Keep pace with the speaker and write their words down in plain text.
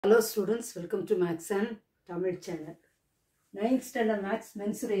Hello students, welcome to Max and Tamil channel. 9th standard Max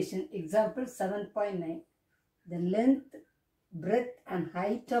mensuration example 7.9. The length, breadth and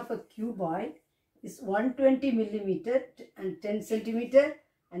height of a cuboid is 120 millimeter and 10 centimeter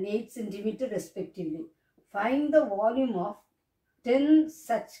and 8 centimeter respectively. Find the volume of 10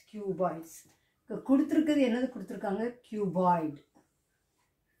 such cuboids. கொடுத்திருக்கிறது என்னது கொடுத்திருக்காங்க cuboid.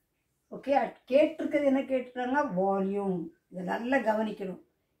 Okay கேட்டிருக்கிறது என்ன கேட்டிருக்காங்க volume. இதை நல்லா கவனிக்கணும்.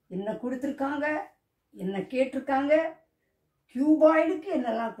 என்ன கொடுத்திருக்காங்க என்ன கேட்டிருக்காங்க கியூபாய்டுக்கு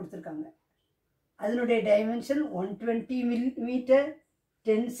என்னெல்லாம் கொடுத்திருக்காங்க அதனுடைய டைமென்ஷன் 120 millimeter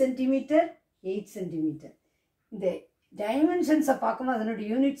 10 centimeter 8 centimeter. இந்த டைமென்ஷன்ஸை பார்க்கும்போது அதனுடைய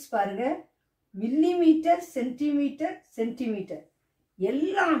யூனிட்ஸ் பாருங்க மில்லிமீட்டர் சென்டிமீட்டர் சென்டிமீட்டர்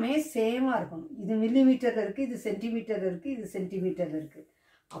எல்லாமே சேமாக இருக்கணும். இது மில்லிமீட்டரில் இருக்குது, இது சென்டிமீட்டரில் இருக்குது, இது சென்டிமீட்டரில் இருக்குது.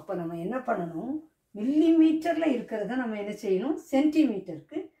 அப்போ நம்ம என்ன பண்ணணும், மில்லிமீட்டரில் இருக்கிறத நம்ம என்ன செய்யணும்,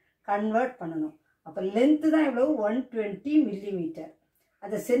 சென்டிமீட்டருக்கு கன்வெர்ட் பண்ணணும். அப்போ லென்த்து தான் எவ்வளவு 120 millimeter.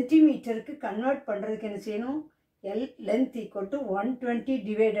 அதை சென்டிமீட்டருக்கு கன்வெர்ட் பண்ணுறதுக்கு என்ன செய்யணும், length equal to 120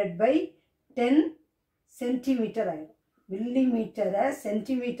 divided by 10 centimeter ஆகிடும். மில்லிமீட்டரை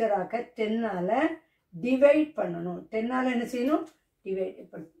சென்டிமீட்டர் ஆக்க 10ஆல் டிவைட் பண்ணணும். 10ஆல் என்ன செய்யணும் டிவைட்.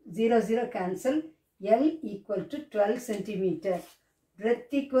 இப்போ 0 0 cancel. L equal to 12 centimeter.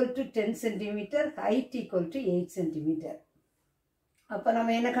 breadth equal to 10 centimeter, height equal to 8 centimeter. அப்போ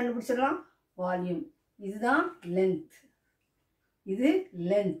நம்ம என்ன கண்டுபிடிச்சிடலாம், வால்யூம். இதுதான் லென்த், இது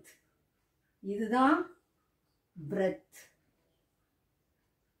லென்த், இதுதான் breadth,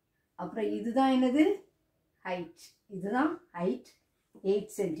 அப்புறம் இதுதான் என்னது ஹைட், இதுதான் ஹைட் 8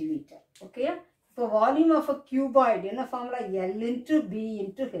 centimeter. ஓகே, இப்போ வால்யூம் ஆஃப் அ கியூபாய்டு என்ன formula, L into B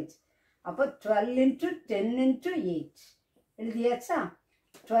into H. அப்போ 12 into 10 into 8 எழுதியாச்சா.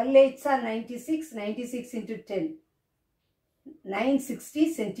 12 8s are 96, 96 into 10 960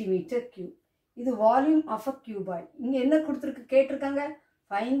 centimeter cube. இது வால்யூம் ஆஃப் அ கியூபாய்டு. இங்கே என்ன கொடுத்துருக்கு கேட்டிருக்காங்க,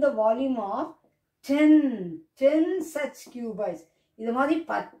 find the volume of 10 such cuboids. இது மாதிரி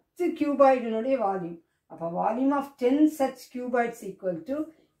 10 கியூபாய்டினுடைய வால்யூம். அப்போ volume of 10 such cuboids equal to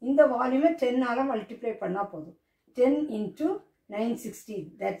இந்த வால்யூமை 10ஆல் மல்டிப்ளை பண்ணால் போதும். 10 into 960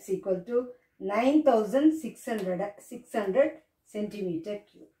 that's equal to 9600 centimeter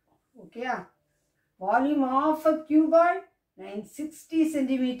cube. Okay, volume of a cuboid 960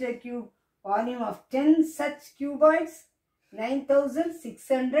 centimeter cube. Volume of 10 such cuboids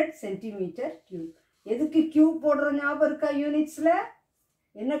 9600 centimeter cube. எதுக்கு cube போடுற ஞாபகம் இருக்கா, யூனிட்ஸில்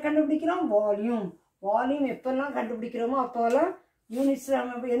என்ன கண்டுபிடிக்கிறோம், வால்யூம். வால்யூம் எப்பெல்லாம் கண்டுபிடிக்கிறோமோ அப்போல்லாம் யூனிட்ஸில்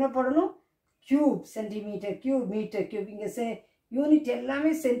நம்ம என்ன போடணும், cube, centimetre cube, metre cube. இங்கே யூனிட் எல்லாமே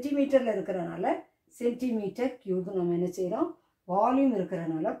சென்டிமீட்டரில் இருக்கிறனால சென்டிமீட்டர் கியூப் நம்ம என்ன செய்கிறோம், வால்யூம்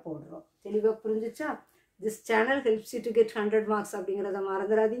இருக்கிறனால போடுறோம். தெளிவாக புரிஞ்சிச்சா. This channel helps you to get 100 marks அப்படிங்கிறத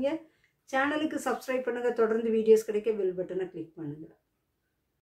மறந்துடாதீங்க. சேனலுக்கு சப்ஸ்கிரைப் பண்ணுங்கள். தொடர்ந்து வீடியோஸ் கிடைக்க பெல் பட்டனை கிளிக் பண்ணுங்கள்.